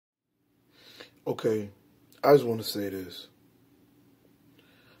Okay, I just want to say this.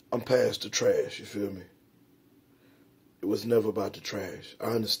 I'm past the trash, you feel me? It was never about the trash. I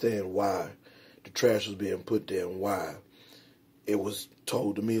understand why the trash was being put there and why it was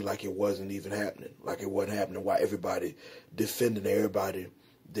told to me like it wasn't even happening. Like it wasn't happening. Why everybody defending everybody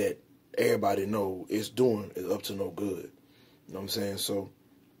that everybody know is doing is up to no good. You know what I'm saying? So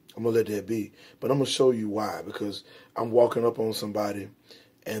I'm going to let that be. But I'm going to show you why. Because I'm walking up on somebody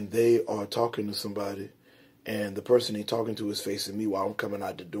and they are talking to somebody and the person they talking to is facing me while I'm coming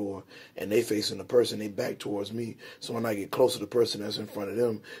out the door and they facing the person, they back towards me. So when I get close to the person that's in front of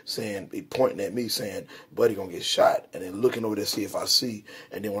them saying, they pointing at me saying, buddy gonna get shot. And then looking over there to see if I see.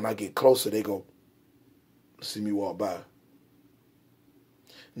 And then when I get closer, they go, see me walk by.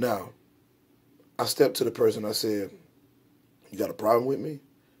 Now, I stepped to the person, I said, you got a problem with me?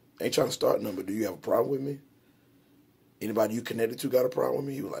 I ain't trying to start nothing, but do you have a problem with me? Anybody you connected to got a problem with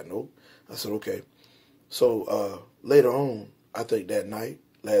me? He was like, nope. I said, okay. So later on, I think that night,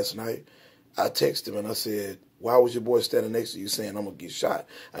 last night, I texted him and I said, why was your boy standing next to you saying I'm going to get shot?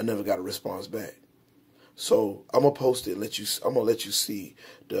 I never got a response back. So I'm going to post it. I'm going to let you see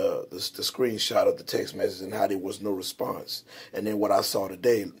the screenshot of the text message and how there was no response. And then what I saw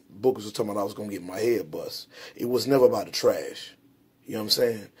today, Bookers was talking about I was going to get my head bust. It was never about the trash. You know what I'm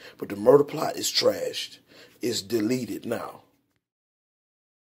saying? But the murder plot is trashed. It's deleted now.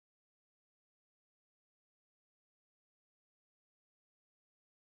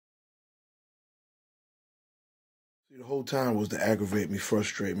 The whole time was to aggravate me,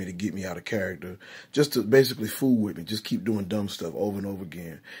 frustrate me, to get me out of character, just to basically fool with me, just keep doing dumb stuff over and over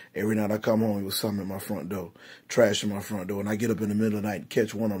again. Every night I come home, it was something at my front door, trash in my front door, and I get up in the middle of the night and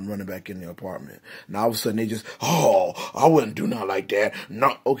catch one of them running back in the apartment. Now all of a sudden they just, oh, I wouldn't do nothing like that.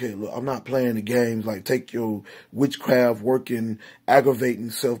 No, okay, look, I'm not playing the games, like take your witchcraft working, aggravating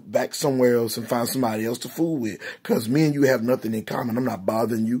self back somewhere else and find somebody else to fool with, because me and you have nothing in common. I'm not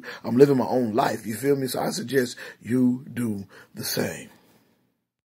bothering you. I'm living my own life, you feel me? So I suggest you do the same.